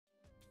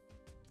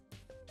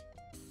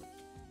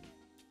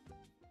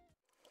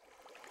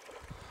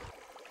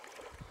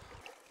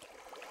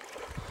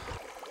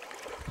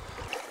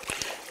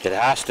It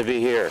has to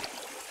be here.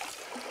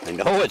 I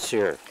know it's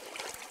here.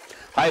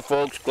 Hi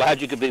folks,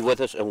 glad you could be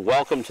with us and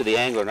welcome to the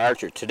Angler and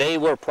Archer. Today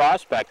we're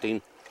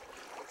prospecting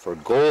for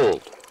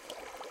gold.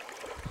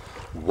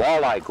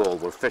 Walleye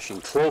gold. We're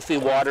fishing trophy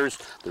waters.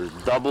 There's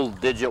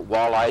double-digit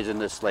walleyes in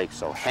this lake,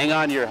 so hang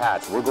on to your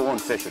hats. We're going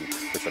fishing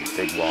for some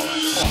big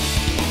walleyes.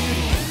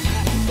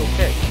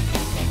 Okay.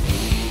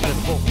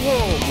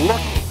 Whoa, look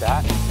at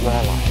that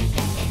walleye.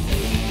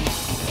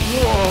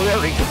 Whoa, there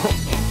we go.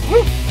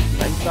 Woo.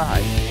 Nice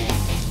size.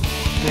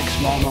 Big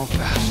smallmouth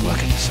bass. Look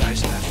at the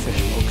size of that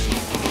fish, folks.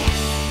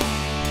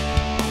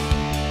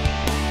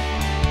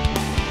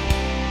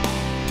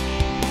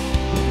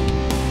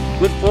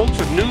 Good folks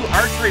with new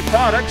archery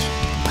products.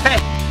 Hey,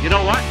 you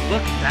know what?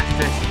 Look at that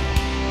fish.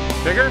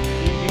 Bigger?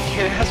 You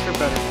can't ask for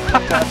better.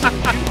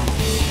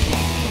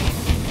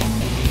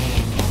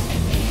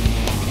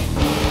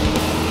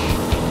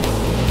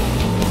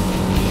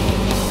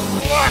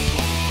 What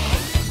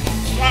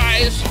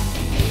size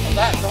of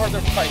that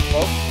northern pike,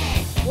 folks?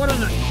 What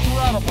an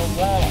incredible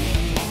walleye.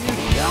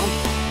 Huge down.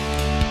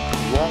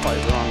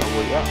 Walleyes are on their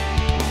way up.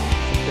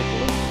 Let's take a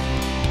look.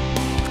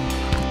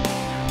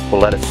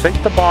 We'll let it sink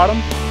to the bottom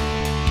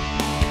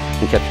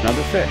and catch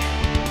another fish.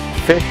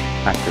 Fish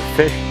after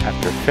fish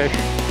after fish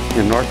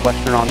in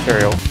northwestern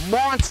Ontario.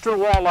 Monster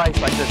walleyes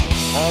like this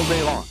all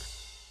day long.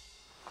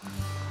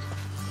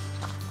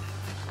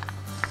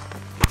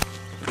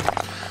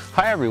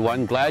 Hi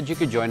everyone, glad you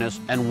could join us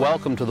and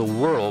welcome to the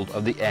world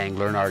of the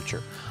Angler and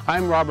Archer.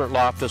 I'm Robert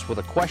Loftus with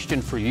a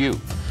question for you.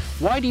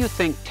 Why do you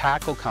think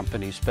tackle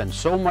companies spend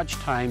so much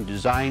time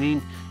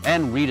designing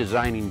and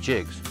redesigning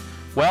jigs?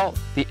 Well,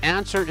 the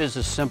answer is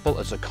as simple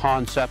as the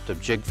concept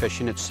of jig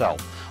fishing itself.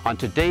 On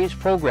today's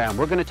program,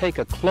 we're going to take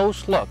a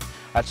close look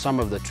at some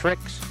of the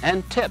tricks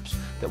and tips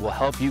that will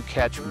help you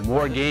catch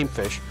more game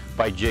fish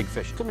by jig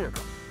fishing. Come here,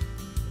 go.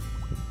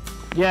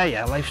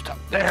 Yeah, life's tough.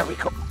 There we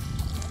go.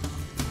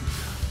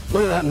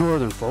 Look at that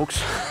northern,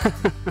 folks.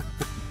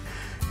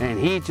 And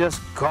he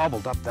just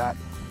gobbled up that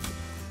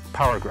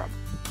power grub.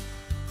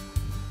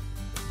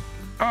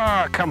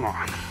 Ah, come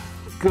on.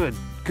 Good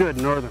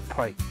northern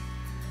pike.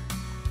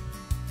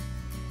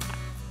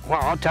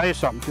 Well, I'll tell you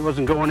something. He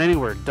wasn't going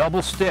anywhere.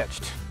 Double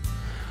stitched.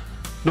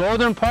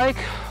 Northern pike,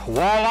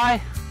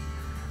 walleye.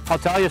 I'll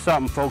tell you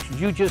something, folks.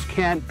 You just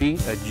can't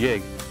beat a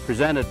jig.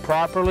 Presented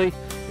properly,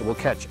 it will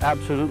catch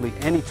absolutely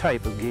any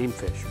type of game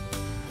fish.